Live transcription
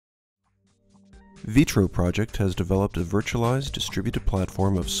VITRO project has developed a virtualized distributed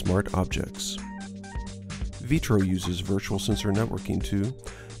platform of smart objects. VITRO uses virtual sensor networking to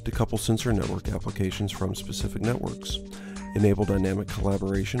decouple sensor network applications from specific networks, enable dynamic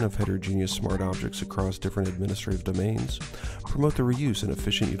collaboration of heterogeneous smart objects across different administrative domains, promote the reuse and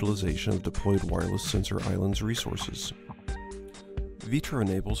efficient utilization of deployed wireless sensor islands resources. VITRO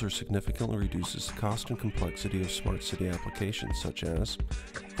enables or significantly reduces the cost and complexity of smart city applications such as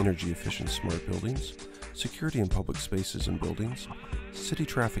energy-efficient smart buildings, security in public spaces and buildings, city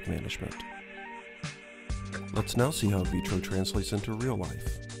traffic management. Let's now see how VITRO translates into real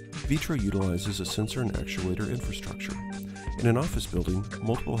life. VITRO utilizes a sensor and actuator infrastructure. In an office building,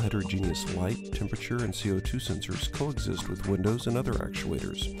 multiple heterogeneous light, temperature, and CO2 sensors coexist with windows and other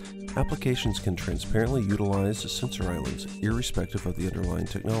actuators. Applications can transparently utilize the sensor islands, irrespective of the underlying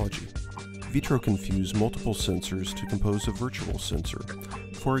technology. VITRO can fuse multiple sensors to compose a virtual sensor.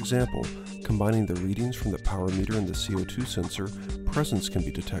 For example, combining the readings from the power meter and the CO2 sensor, presence can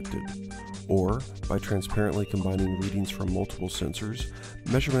be detected. Or, by transparently combining readings from multiple sensors,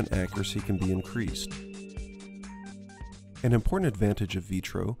 measurement accuracy can be increased. An important advantage of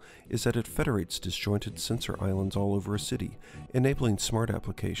VITRO is that it federates disjointed sensor islands all over a city, enabling smart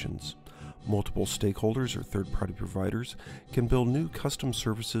applications. Multiple stakeholders or third-party providers can build new custom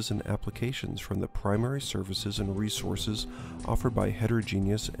services and applications from the primary services and resources offered by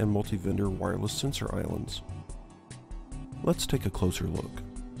heterogeneous and multi-vendor wireless sensor islands. Let's take a closer look.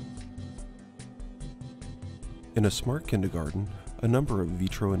 In a smart kindergarten, a number of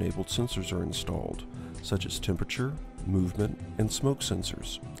VITRO-enabled sensors are installed, such as temperature, movement, and smoke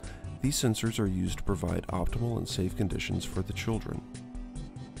sensors. These sensors are used to provide optimal and safe conditions for the children.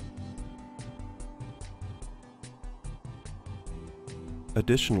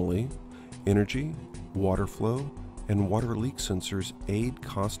 Additionally, energy, water flow, and water leak sensors aid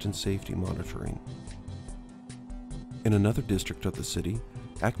cost and safety monitoring. In another district of the city,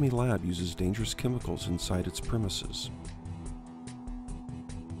 Acme Lab uses dangerous chemicals inside its premises.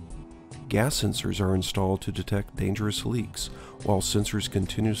 Gas sensors are installed to detect dangerous leaks, while sensors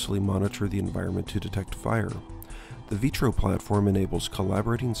continuously monitor the environment to detect fire. The VITRO platform enables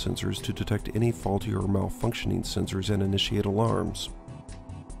collaborating sensors to detect any faulty or malfunctioning sensors and initiate alarms.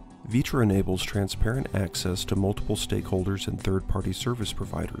 VITRO enables transparent access to multiple stakeholders and third-party service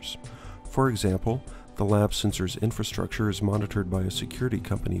providers. For example, the lab sensor's infrastructure is monitored by a security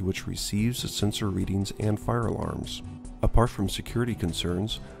company which receives the sensor readings and fire alarms. Apart from security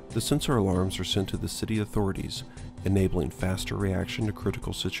concerns, the sensor alarms are sent to the city authorities, enabling faster reaction to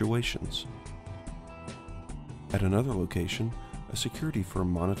critical situations. At another location, a security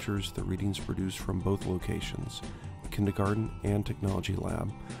firm monitors the readings produced from both locations, kindergarten and technology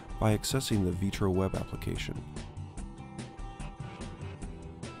lab, by accessing the VITRO web application.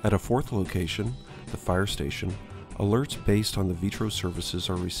 At a fourth location, the fire station, alerts based on the VITRO services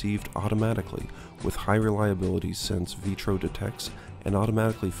are received automatically with high reliability since VITRO detects and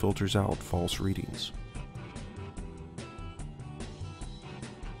automatically filters out false readings.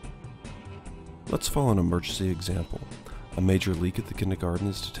 Let's follow an emergency example. A major leak at the kindergarten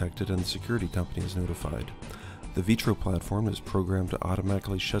is detected and the security company is notified. The VITRO platform is programmed to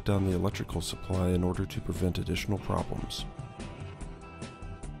automatically shut down the electrical supply in order to prevent additional problems.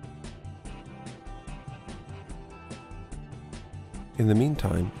 In the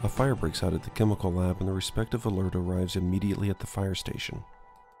meantime, a fire breaks out at the chemical lab and the respective alert arrives immediately at the fire station.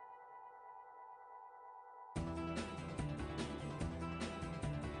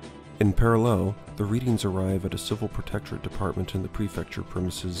 In parallel, the readings arrive at a civil protectorate department in the prefecture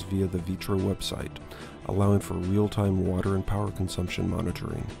premises via the VITRO website, allowing for real-time water and power consumption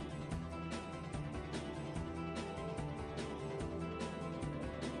monitoring.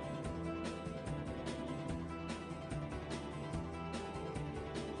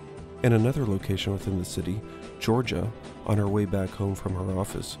 In another location within the city, Georgia, on her way back home from her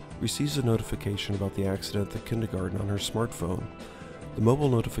office, receives a notification about the accident at the kindergarten on her smartphone. The mobile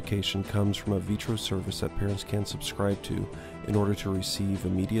notification comes from a VITRO service that parents can subscribe to in order to receive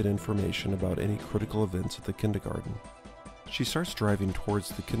immediate information about any critical events at the kindergarten. She starts driving towards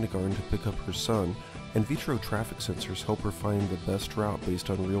the kindergarten to pick up her son, and VITRO traffic sensors help her find the best route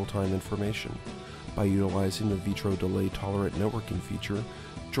based on real-time information. By utilizing the VITRO delay-tolerant networking feature,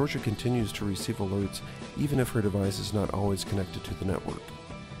 Georgia continues to receive alerts even if her device is not always connected to the network.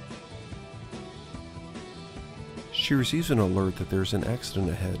 She receives an alert that there is an accident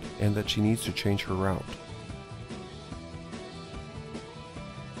ahead and that she needs to change her route.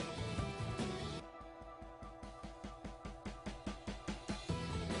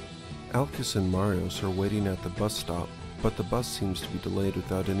 Alkis and Marios are waiting at the bus stop, but the bus seems to be delayed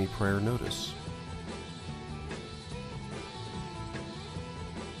without any prior notice.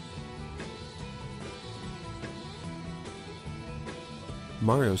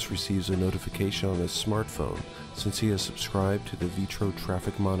 Marios receives a notification on his smartphone since he has subscribed to the VITRO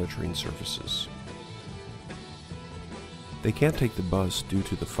traffic monitoring services. They can't take the bus due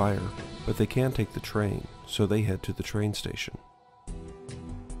to the fire, but they can take the train, so they head to the train station.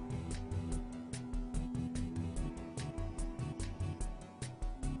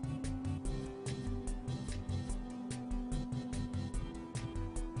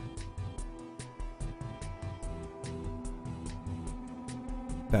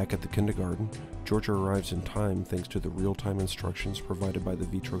 Back at the kindergarten, Georgia arrives in time thanks to the real-time instructions provided by the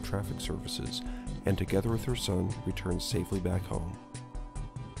VITRO traffic services, and together with her son, returns safely back home.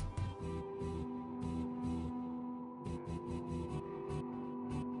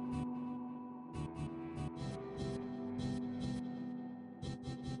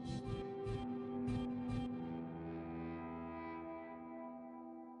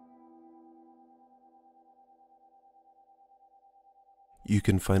 You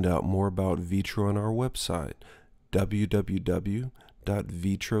can find out more about VITRO on our website,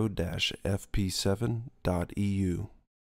 www.vitro-fp7.eu.